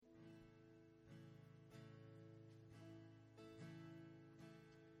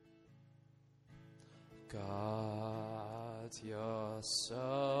God, you're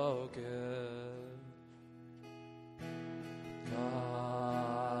so good.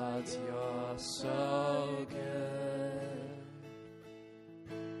 God, you're so good.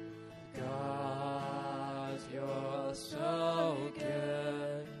 God, you're so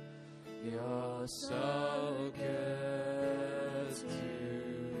good. You're so good to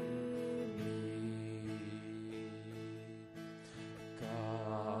me.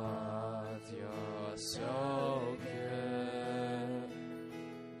 God, you're so good.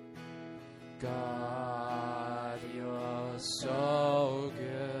 God, you're so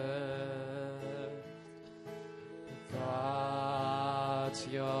good. God,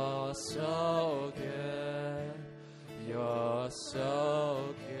 you're so good. You're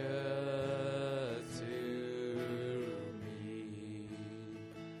so good to me.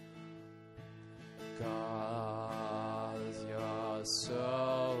 God, you're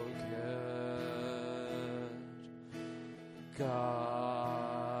so good.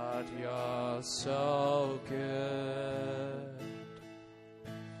 God, you're so good.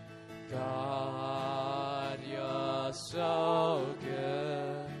 God, you're so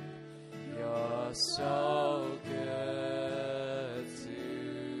good. You're so good to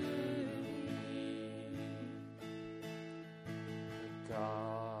me.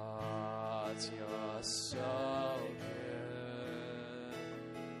 God, you're so good.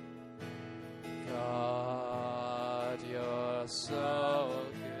 God, you're so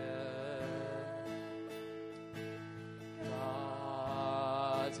good.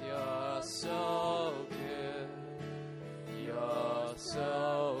 God, you're so good. You're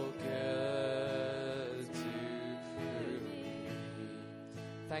so good to me.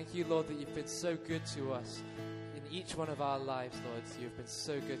 Thank you, Lord, that you've been so good to us. In each one of our lives, Lord, you've been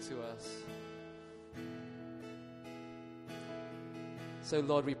so good to us. So,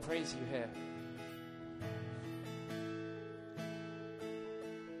 Lord, we praise you here.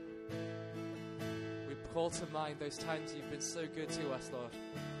 We call to mind those times you've been so good to us, Lord.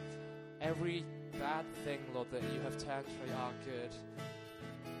 Every bad thing, Lord, that you have turned for our good.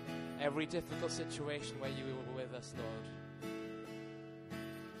 Every difficult situation where you were with us, Lord.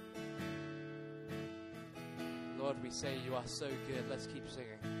 Lord, we say you are so good. Let's keep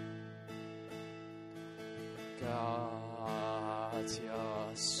singing. God,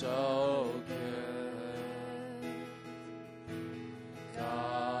 you're so good.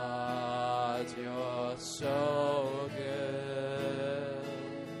 God, you're so good.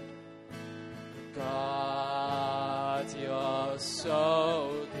 God, you're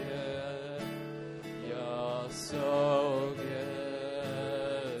so good. You're so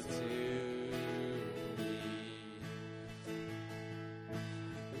good to me.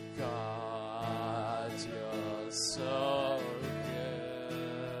 God, you're so good.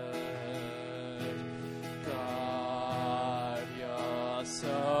 God, you're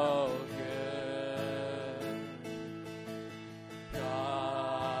so good.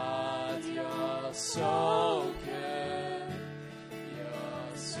 God, you're so good.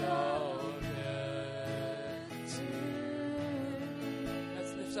 You're so good to me.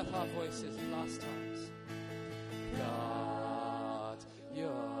 Let's lift up our voices last times. God,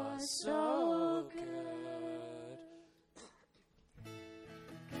 you're so good.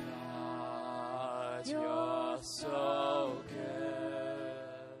 God, you're so good.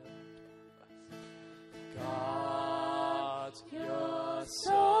 God, you're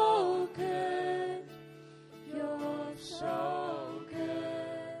so good. You're so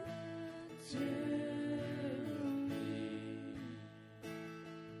good to me.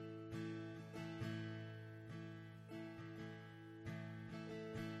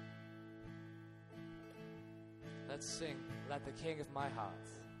 Let's sing, Let the King of my heart.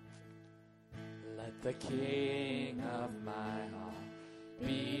 Let the King of my heart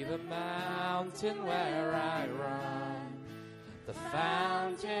be the mountain where I run, the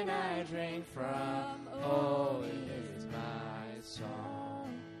fountain I drink from. Oh, it is my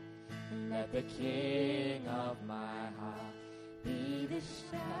song. Let the King of my heart be the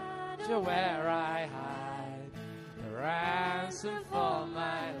shelter where I hide, the ransom for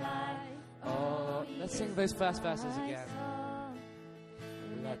my life. Oh, let's sing those first verses again.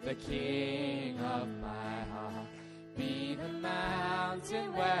 Let the King of my heart be the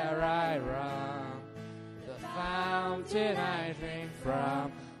mountain where I run, the fountain I drink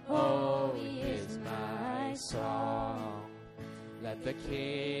from. Oh, he is my song. Let the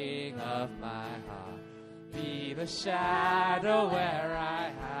King of my heart be the shadow where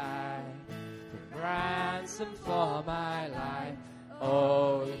I hide, the ransom for my life.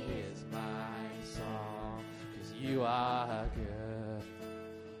 Oh, he is my song, 'cause you are good,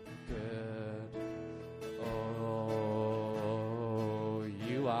 good,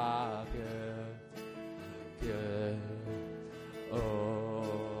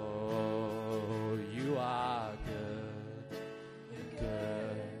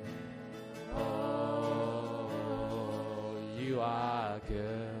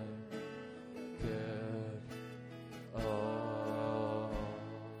 good, good, oh.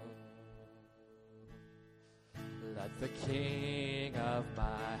 Let the King of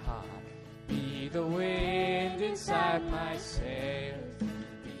my heart be the wind inside my sails,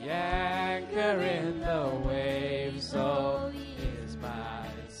 the anchor in the waves, oh, he is my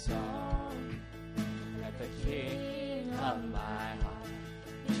song. Let the King of my heart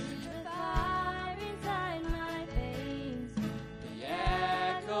be the fire inside my veins, the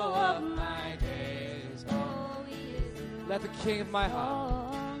echo of my days, oh, he is let the King of my heart,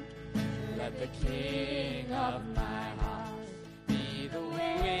 song. let the King of my heart be the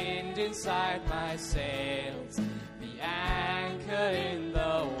wind inside my sails, the anchor in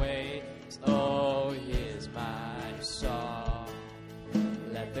the waves, oh, he is my song.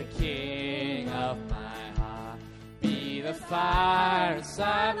 Let the King of my heart be the fire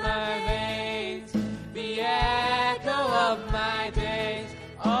inside my veins, the echo of my days,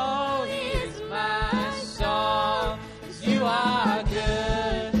 oh, he is my song. 'Cause you are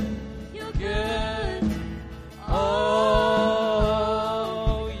good, You're good,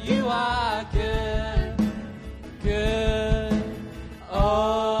 oh, you are good, good,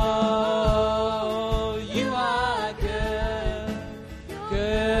 oh, you are good,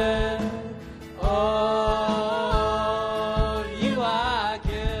 good, oh, you are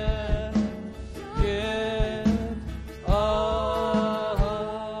good, good, oh,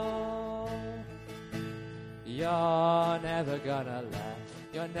 you're never gonna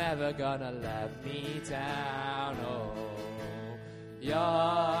let me down, oh,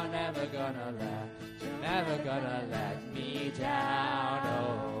 you're never gonna let me down, oh, you're never gonna let me down,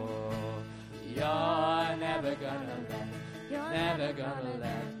 oh, you're never gonna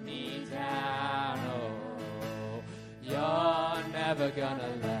let me down, oh, you're never gonna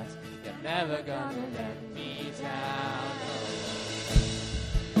let me down, oh,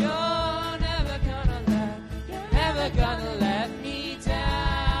 you're never gonna let me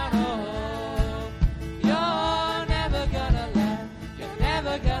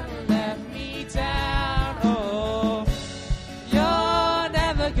down, oh, you're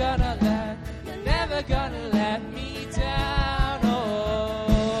never gonna let me down,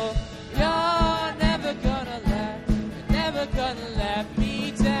 oh, you're never gonna let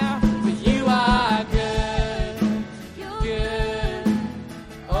me down, but you are good, good,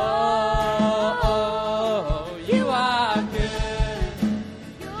 oh, oh, you are good,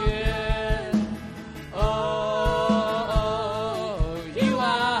 good, oh, you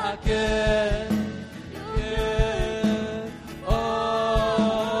are good, good,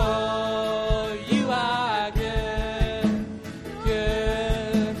 oh, you are good,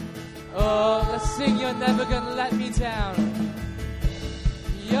 good, oh, let's sing, you're never gonna let me down.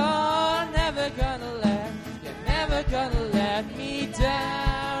 You're never gonna let me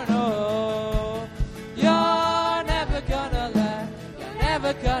down, oh, you're never gonna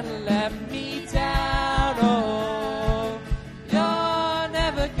let me down, oh, you're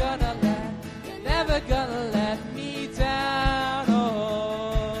never gonna let me down,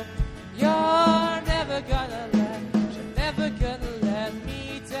 oh, you're never gonna let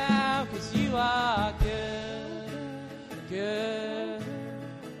me down, 'cause you are good, good,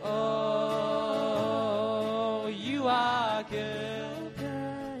 oh, you are good,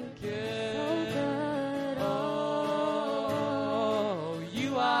 good, oh,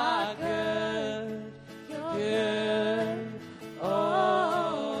 you are good, good,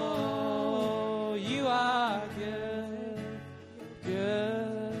 oh, you are good,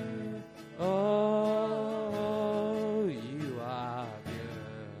 good, oh, you are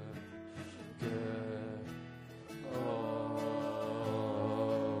good, good, oh,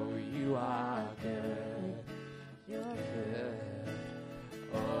 you are good, good,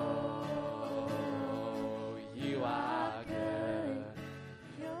 oh, you are good,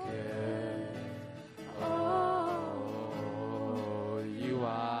 good, oh, you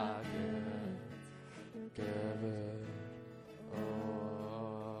are good, good,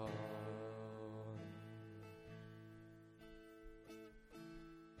 oh.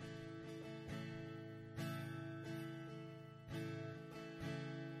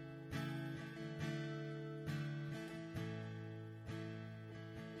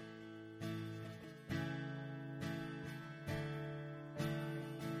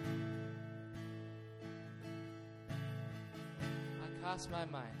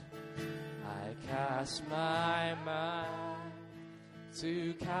 I cast my mind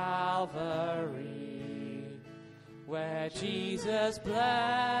to Calvary, where Jesus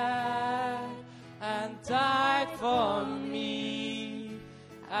bled and died for me.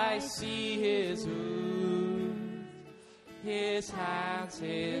 I see his wounds his hands,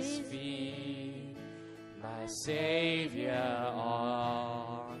 his feet, my Savior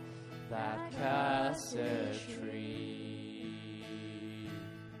on that cursed tree.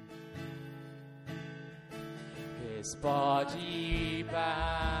 His body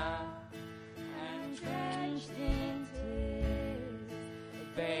bound and drenched in tears,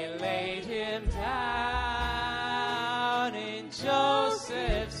 they laid him down in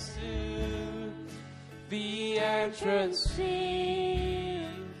Joseph's tomb, the entrance sealed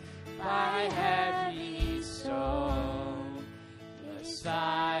by heavy stone,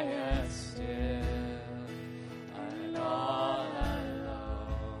 Messiah still and all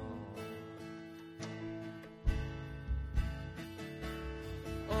alone.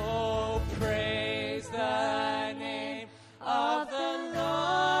 Oh, praise the name of the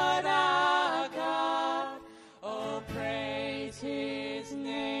Lord our God. Oh, praise his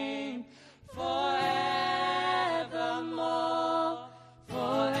name forevermore.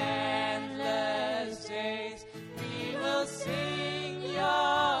 For endless days we will sing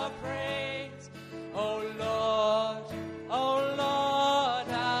your praise. Oh Lord our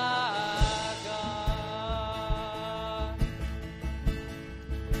God.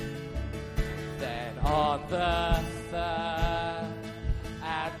 Then on the third,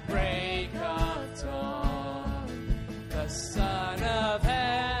 at break of dawn, the Son of Heaven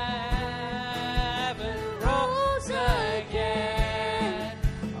rose again.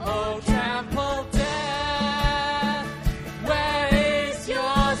 Oh, trample death, where is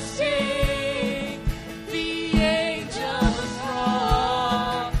your sting? The angels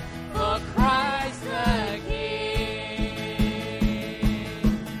roar for Christ the King.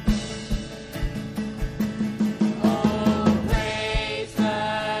 Oh, praise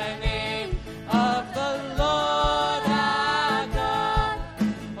the name of the Lord our God.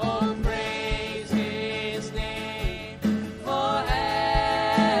 Oh, praise his name forevermore.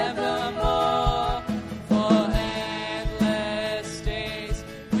 For endless days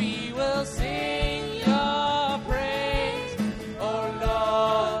we will sing your praise. Oh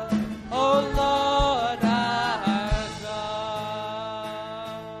Lord our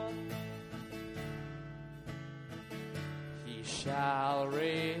God. He shall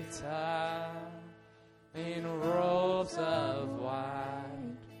return in robes of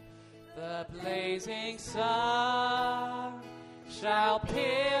white. The blazing sun shall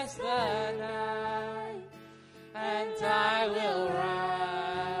pierce the night, and I will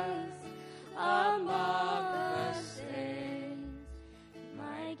rise among the saints,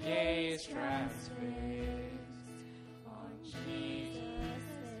 my gaze transfixed on Jesus'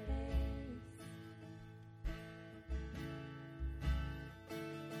 face.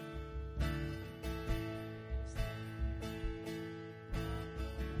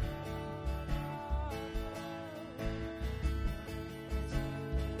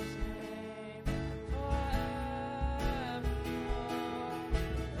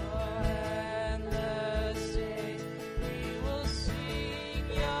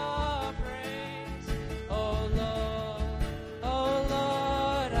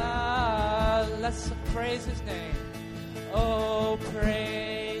 Let's praise his name. Oh,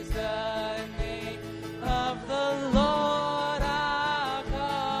 praise the name of the Lord our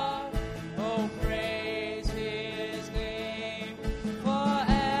God. Oh, praise his name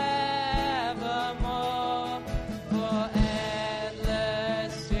forevermore. For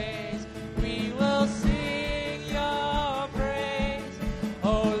endless days we will sing your praise.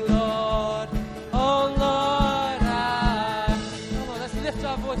 Oh Lord, come on, let's lift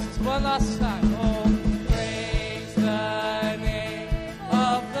our voices one last time. Oh, praise the name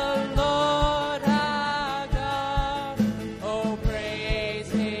of the Lord our God. Oh, praise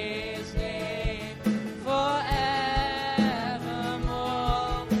his name forevermore.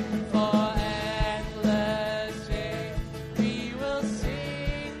 For endless days we will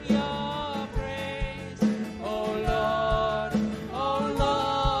sing your praise. Oh Lord our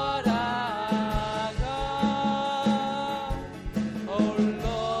God. Oh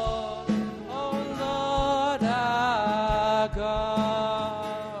Lord our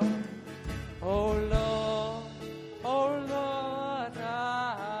God. Oh Lord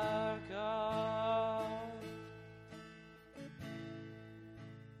our God.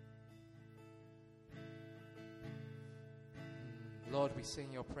 Lord, we sing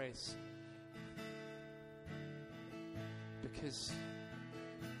your praise because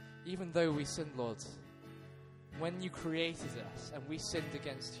even though we sinned, Lord, when you created us and we sinned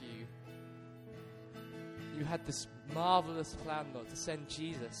against you, you had this marvelous plan, Lord, to send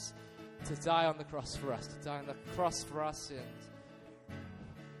Jesus to die on the cross for us, to die on the cross for our sins.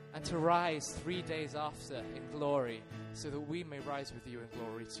 and to rise 3 days after in glory, so that we may rise with you in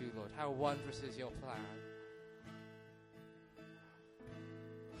glory too, Lord. How wondrous is your plan.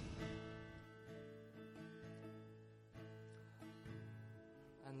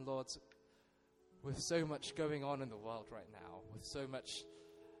 And Lord, with so much going on in the world right now, with so much,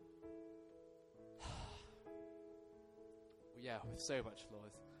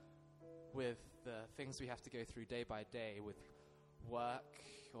 Lord, with the things we have to go through day by day, with work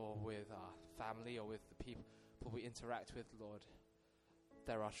or with our family or with the people we interact with, Lord,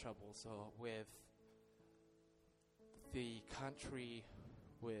 there are troubles. Or with the country,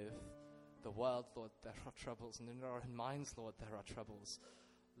 with the world, Lord, there are troubles. And in our own minds, Lord, there are troubles.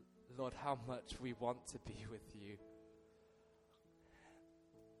 Lord, how much we want to be with you.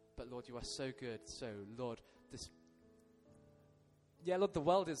 But Lord, you are so good. So, Lord, Lord, the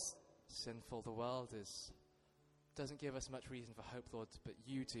world is sinful. The world doesn't give us much reason for hope, Lord, but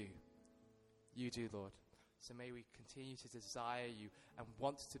you do. You do, Lord. So may we continue to desire you and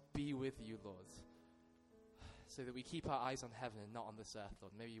want to be with you, Lord, so that we keep our eyes on heaven and not on this earth,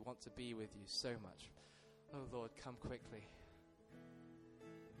 Lord. May we want to be with you so much. Oh, Lord, come quickly.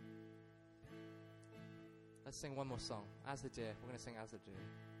 Let's sing one more song. As the Deer. We're going to sing As the Deer.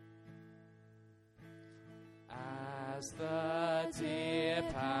 As the deer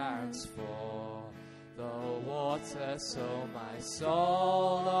pants for the water, so my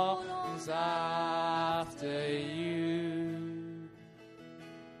soul longs after you.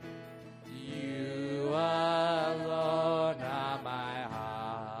 You alone are my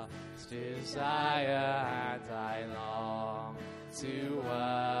heart's desire, and I long to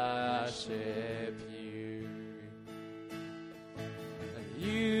worship you.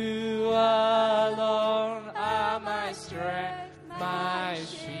 You alone are my strength, my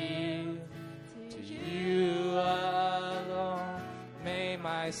shield. To you alone may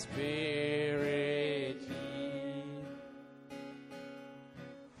my spirit yield.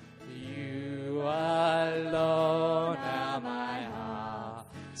 You alone are my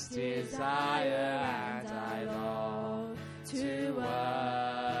heart's desire, and I long to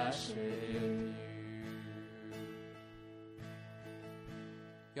worship you.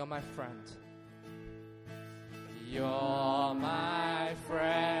 You're my friend. You're my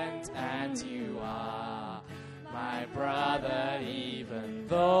friend, and you are my brother, even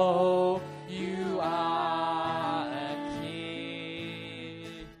though you are a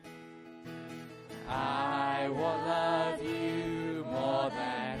king. I will love you more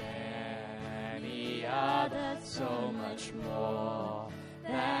than any other, so much more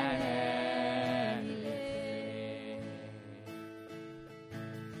than anything.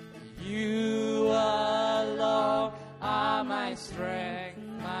 You alone are my strength,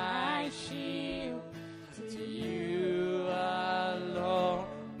 my shield. To you alone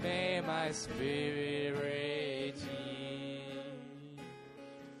may my spirit yield.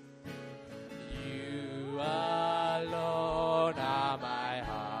 You alone are my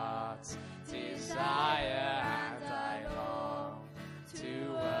heart's desire, and I long to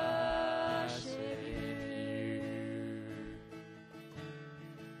worship you.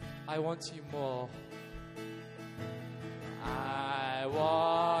 I want you more. I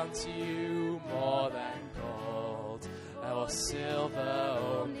want you more than gold or silver.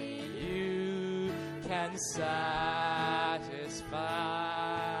 Only you can satisfy.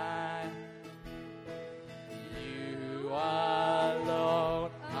 You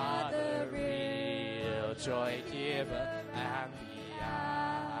alone are the real joy giver and the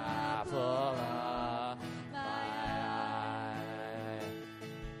apple of my eye.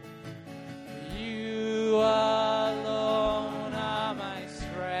 You alone are my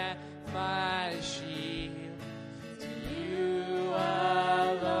strength, my shield. To you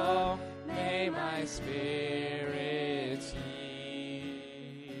alone may my spirit yield.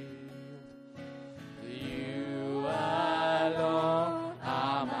 You alone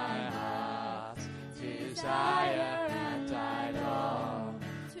are my heart's desire, and I long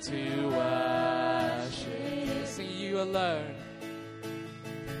to worship. Sing you alone.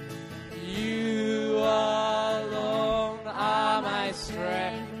 You alone are my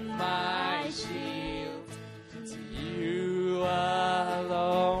strength, my shield. To you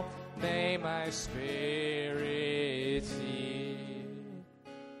alone may my spirit yield.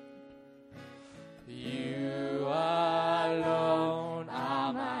 You alone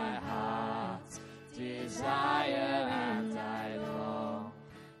are my heart's desire, and I long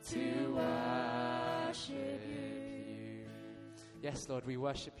to worship you. Yes, Lord, we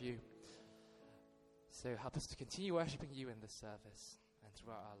worship you. So help us to continue worshiping you in this service and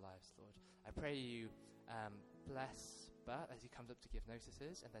throughout our lives, Lord. I pray you bless Bert as he comes up to give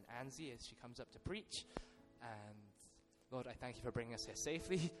notices, and then Anzi as she comes up to preach. And Lord, I thank you for bringing us here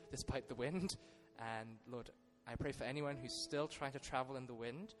safely despite the wind. And Lord, I pray for anyone who's still trying to travel in the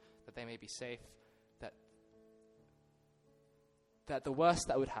wind, that they may be safe, that the worst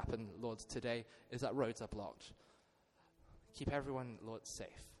that would happen, Lord, today is that roads are blocked. Keep everyone, Lord,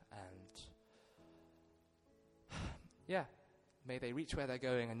 safe. And yeah, may they reach where they're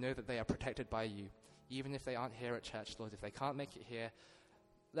going and know that they are protected by you. Even if they aren't here at church, Lord, if they can't make it here,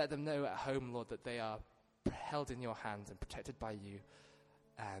 let them know at home, Lord, that they are held in your hands and protected by you.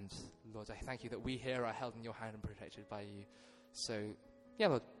 And Lord, I thank you that we here are held in your hand and protected by you. So yeah,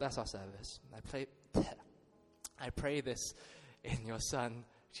 Lord, that's our service. I pray this in your Son,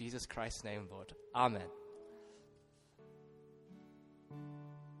 Jesus Christ's name, Lord. Amen.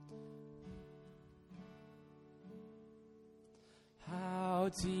 How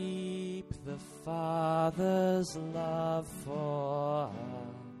deep the Father's love for us,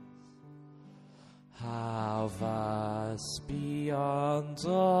 how vast beyond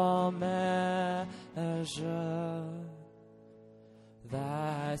all measure,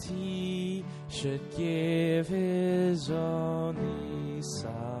 that he should give his only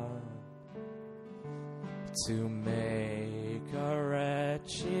Son to make a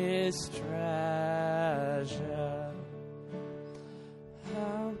wretch his treasure.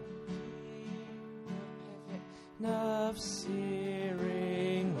 How deep of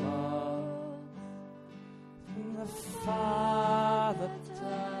searing love, the Father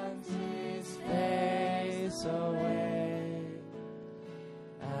turns his face away,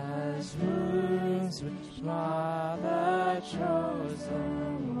 as wounds which mar the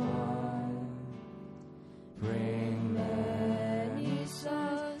chosen one bring many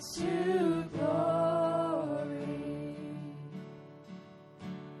sons to glory.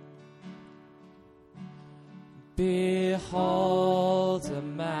 Behold a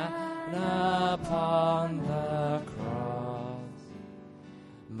man upon the cross,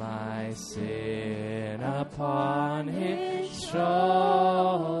 my sin upon his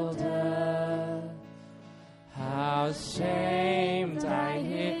shoulder. How shamed I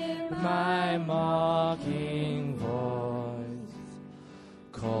hid my mocking voice,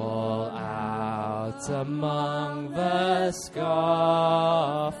 call out among the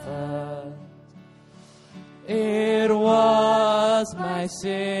scoffers. It was my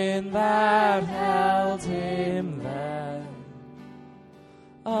sin that held him then,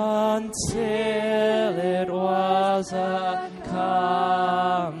 until it was accomplished.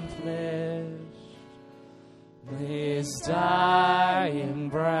 His dying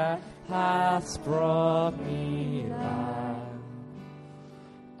breath hath brought me life.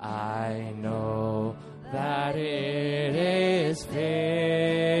 I know that it is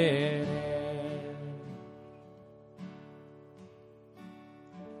fitting.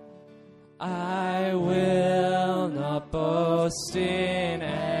 I will not boast in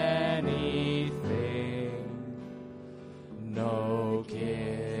anything, no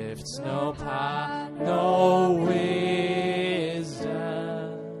gifts, no power, no wisdom,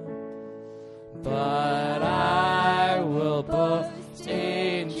 but I will boast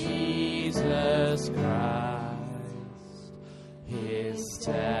in Jesus Christ, his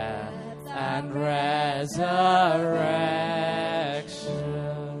death and resurrection.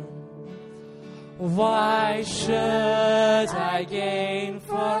 Why should I gain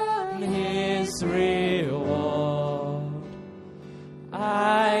from his reward?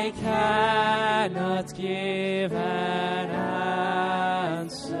 I cannot give an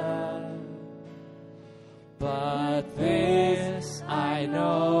answer, but this I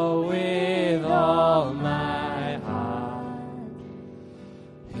know with all my heart: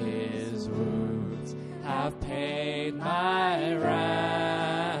 his wounds have paid my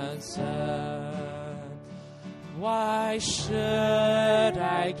ransom. Why should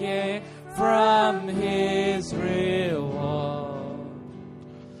I gain from his reward?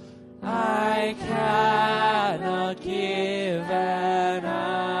 I cannot give an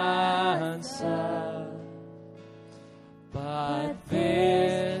answer, but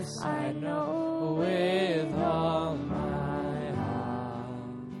this I know with all my heart: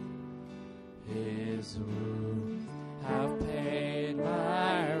 his wounds have paid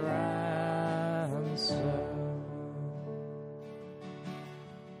my ransom.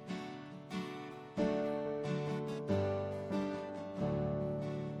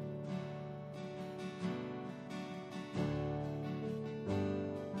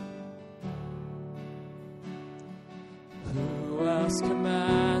 Who else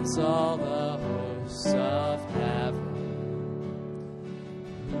commands all the hosts of heaven?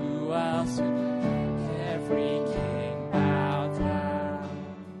 Who else would make every king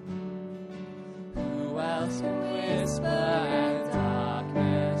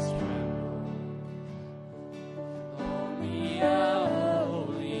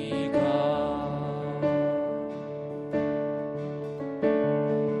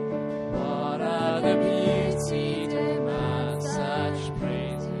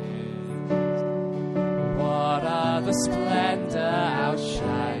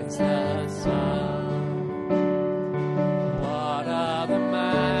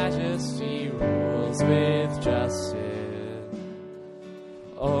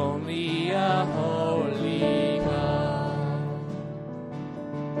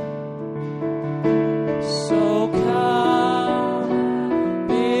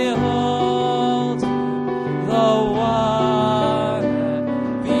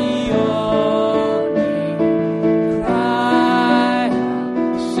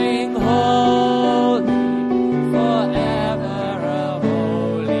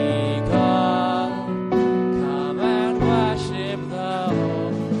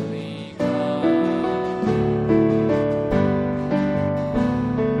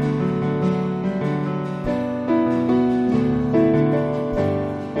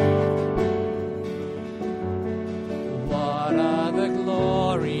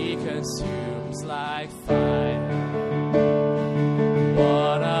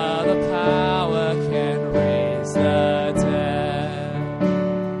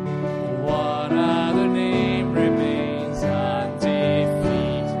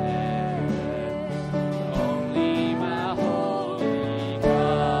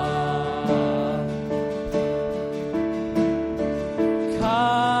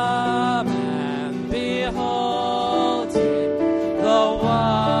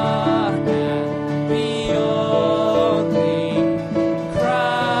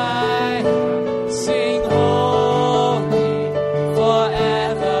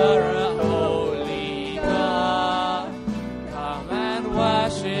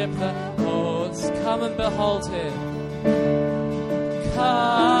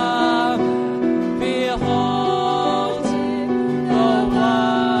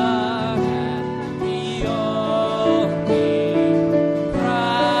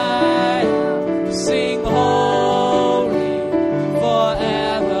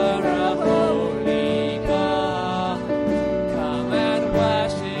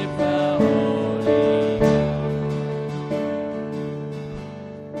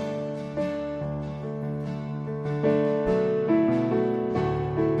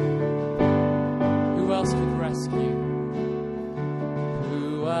rescue?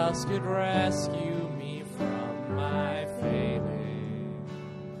 Who else could rescue me from my failing?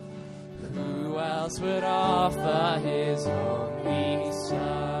 Who else would offer his only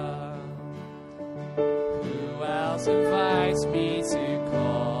Son? Who else invites me to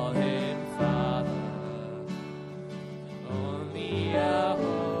call him Father? Only a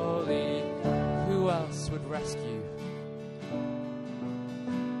holy. Who else would rescue?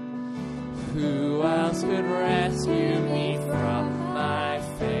 Who else could rescue me from my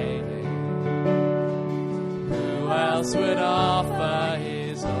failing? Who else would offer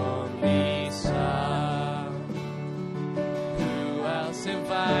his only Son? Who else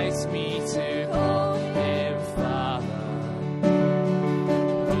invites me to call him Father?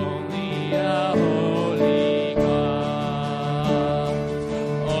 Only a holy God.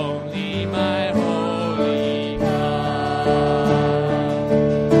 Only my holy God.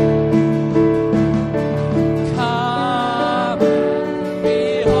 Come and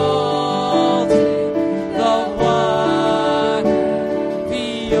behold the one,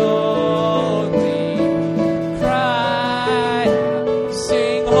 the only. Cry out,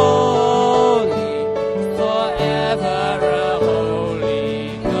 sing holy, forever a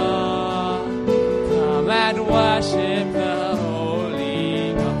holy God. Come and worship the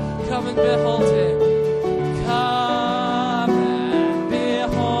holy God. Come and behold him. Come and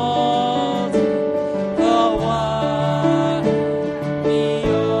behold the one, the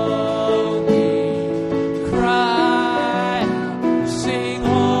only. Cry out, sing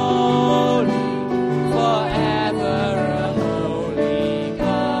holy, forever a holy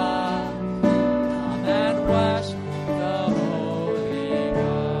God. Come and worship the holy God.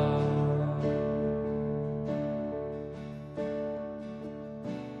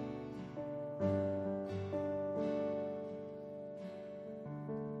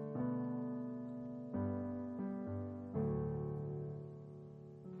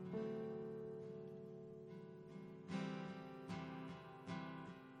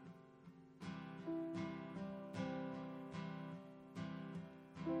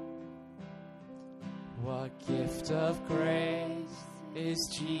 What gift of grace is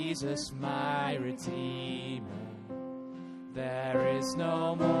Jesus my Redeemer? There is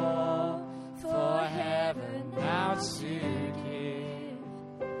no more for heaven now to give.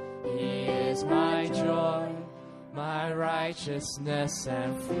 He is my joy, my righteousness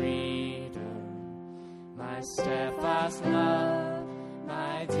and freedom, my steadfast love,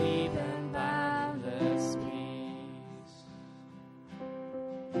 my deep and boundless peace.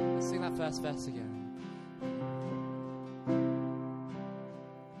 Let's sing that first verse again.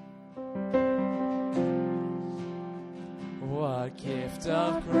 What gift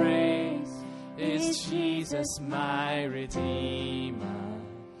of grace is Jesus my Redeemer?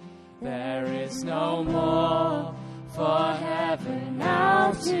 There is no more for heaven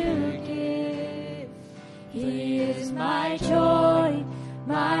now to give. He is my joy,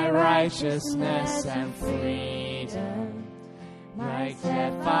 my righteousness and freedom, my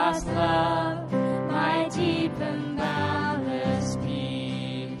steadfast love, my deep and boundless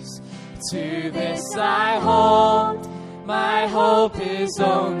peace. To this I hold, my hope is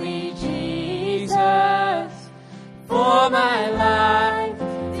only Jesus, for my life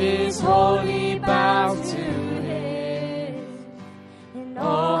is wholly bound to His. And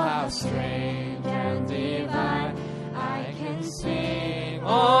oh, how strange and divine, I can sing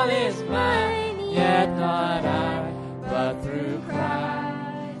all is mine, yet not I, but through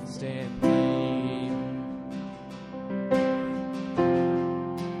Christ in me.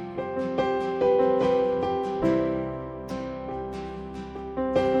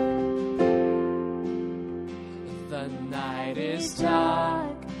 The night is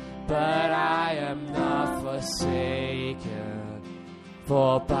dark, but I am not forsaken,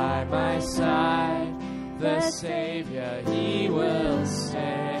 for by my side the Savior, He will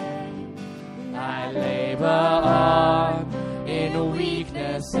stay. I labor on in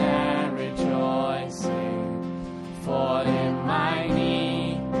weakness and rejoicing, for in my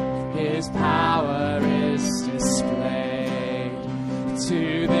need His power is displayed.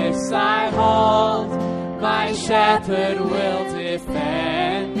 To this I hold, my shepherd will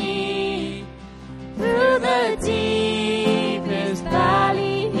defend me. Through the deepest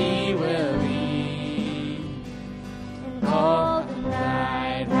valley He will lead. And all the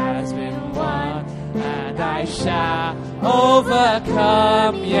night has been won, and I shall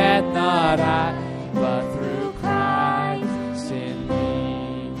overcome, yet not I, but through Christ in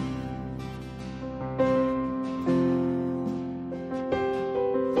me.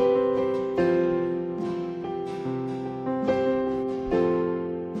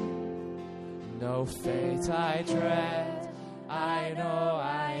 No No fate I dread, I know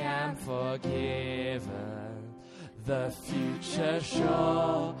I am forgiven. The future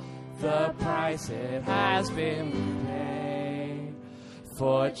sure, the price it has been paid.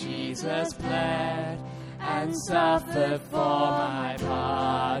 For Jesus bled and suffered for my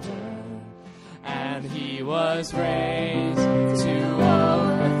pardon, and he was raised to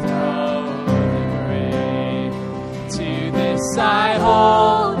overthrow the grave. To this I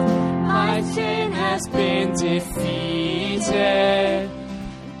hold, my sin has been defeated.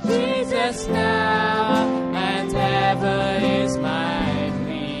 Jesus now and ever is my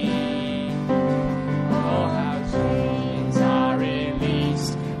plea. Oh, how chains are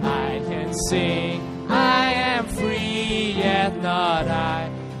released, I can sing. I am free, yet not I,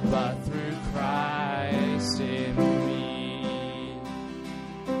 but through Christ in me.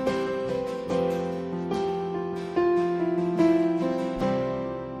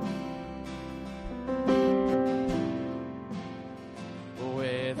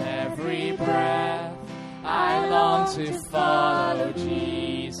 With every breath, I long to follow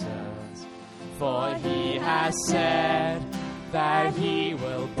Jesus, for he has said that he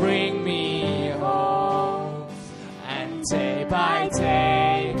will bring me home. And day by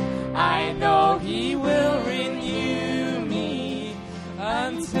day, I know he will renew me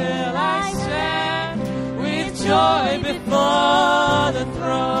until I stand with joy before the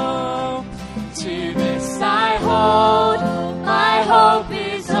throne. To this I hold, my hope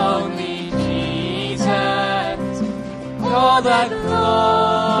is only Jesus. All the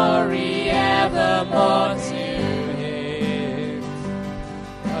glory evermore to him.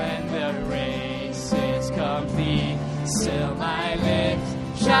 When the race is complete, still my lips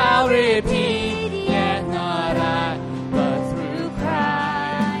shall repeat, yet not I, but through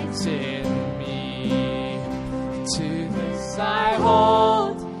Christ in me. To this I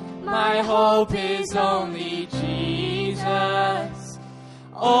hold, my hope is only Jesus.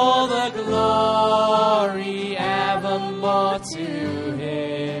 All the glory evermore to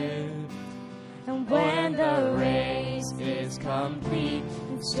him. And when the race is complete,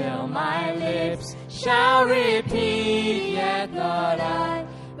 still my lips shall repeat, yet not I,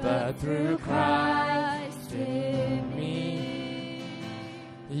 but through Christ in me.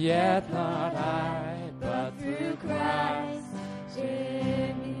 Yet not I, but through Christ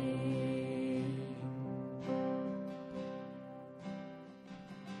in me.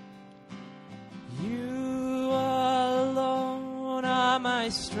 You alone are my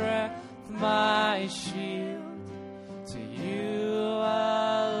strength, my shield. To you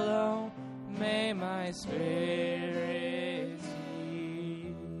alone may my spirit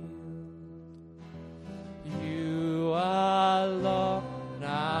yield. You alone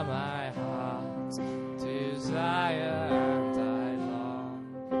are my heart's desire, and I long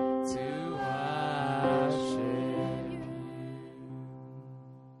to worship you.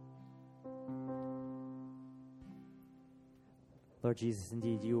 Lord Jesus,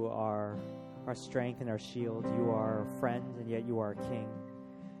 indeed, you are our strength and our shield. You are our friend, and yet you are our King.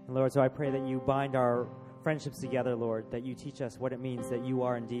 And Lord, so I pray that you bind our friendships together, Lord, that you teach us what it means that you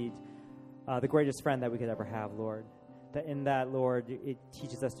are indeed the greatest friend that we could ever have, Lord. That in that, Lord, it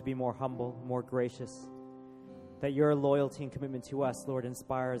teaches us to be more humble, more gracious. That your loyalty and commitment to us, Lord,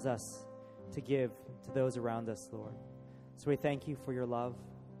 inspires us to give to those around us, Lord. So we thank you for your love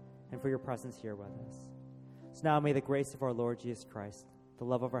and for your presence here with us. So now may the grace of our Lord Jesus Christ, the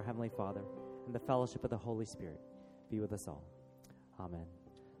love of our Heavenly Father, and the fellowship of the Holy Spirit be with us all. Amen.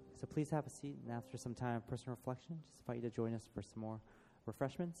 So please have a seat, and after some time of personal reflection, just invite you to join us for some more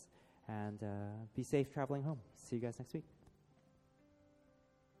refreshments, and be safe traveling home. See you guys next week.